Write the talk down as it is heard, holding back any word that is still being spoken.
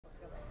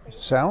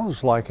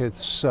Sounds like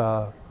it's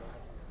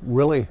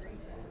really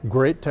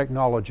great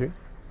technology,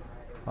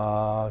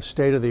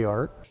 state of the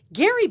art.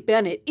 Gary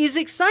Bennett is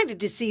excited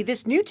to see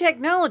this new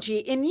technology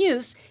in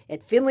use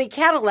at Findlay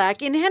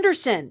Cadillac in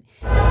Henderson.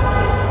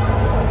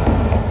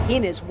 He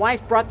and his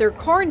wife brought their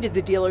car into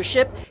the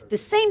dealership the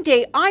same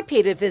day I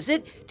paid a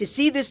visit to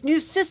see this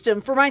new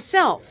system for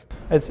myself.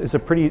 It's a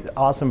pretty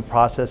awesome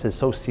process. It's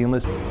so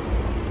seamless.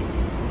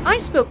 I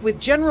spoke with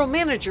General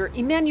Manager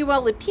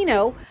Emmanuel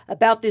Lipino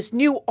about this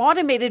new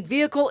automated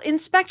vehicle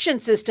inspection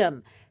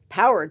system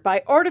powered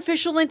by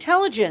artificial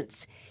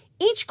intelligence.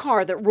 Each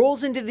car that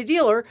rolls into the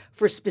dealer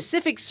for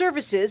specific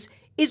services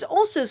is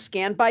also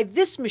scanned by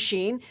this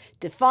machine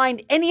to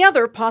find any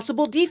other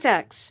possible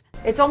defects.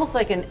 It's almost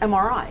like an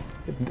MRI.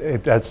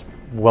 That's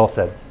well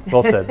said.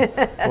 Well said.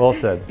 Well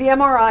said. The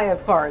MRI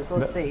of cars,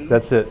 let's see.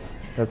 That's it.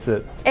 That's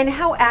it. And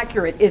how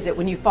accurate is it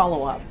when you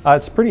follow up?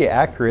 It's pretty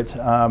accurate.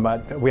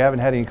 We haven't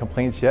had any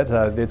complaints yet.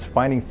 It's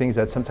finding things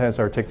that sometimes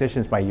our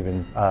technicians might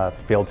even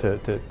fail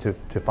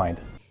to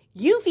find.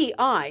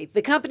 UVeye,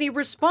 the company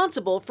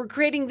responsible for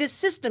creating this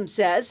system,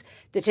 says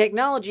the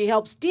technology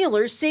helps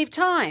dealers save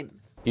time.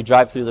 You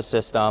drive through the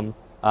system,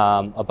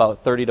 about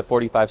 30 to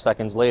 45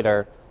 seconds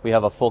later, we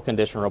have a full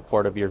condition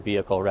report of your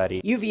vehicle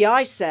ready.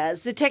 UVeye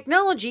says the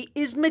technology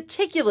is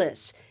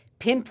meticulous,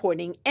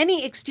 pinpointing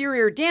any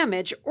exterior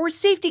damage or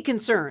safety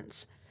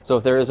concerns. So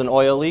if there is an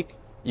oil leak,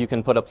 you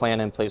can put a plan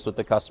in place with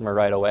the customer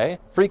right away.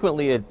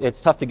 Frequently,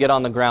 it's tough to get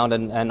on the ground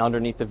and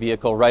underneath the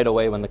vehicle right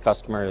away when the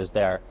customer is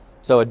there.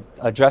 So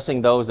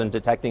addressing those and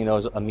detecting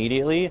those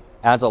immediately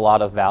adds a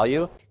lot of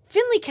value.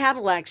 Findlay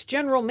Cadillac's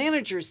general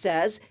manager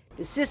says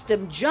the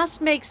system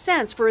just makes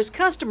sense for his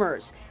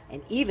customers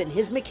and even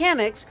his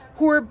mechanics,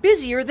 who are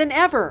busier than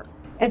ever.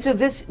 And so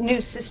this new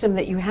system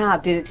that you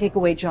have, did it take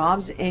away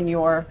jobs in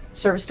your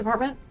service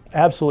department?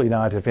 Absolutely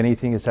not. If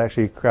anything, it's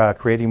actually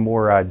creating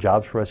more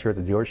jobs for us here at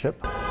the dealership.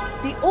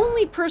 The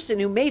only person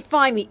who may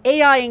find the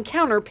AI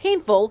encounter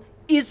painful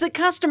is the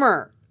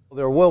customer.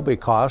 There will be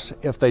costs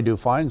if they do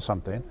find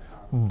something,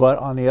 but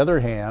on the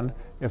other hand,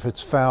 if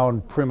it's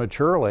found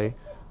prematurely,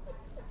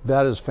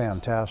 that is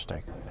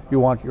fantastic. You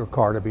want your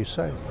car to be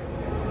safe.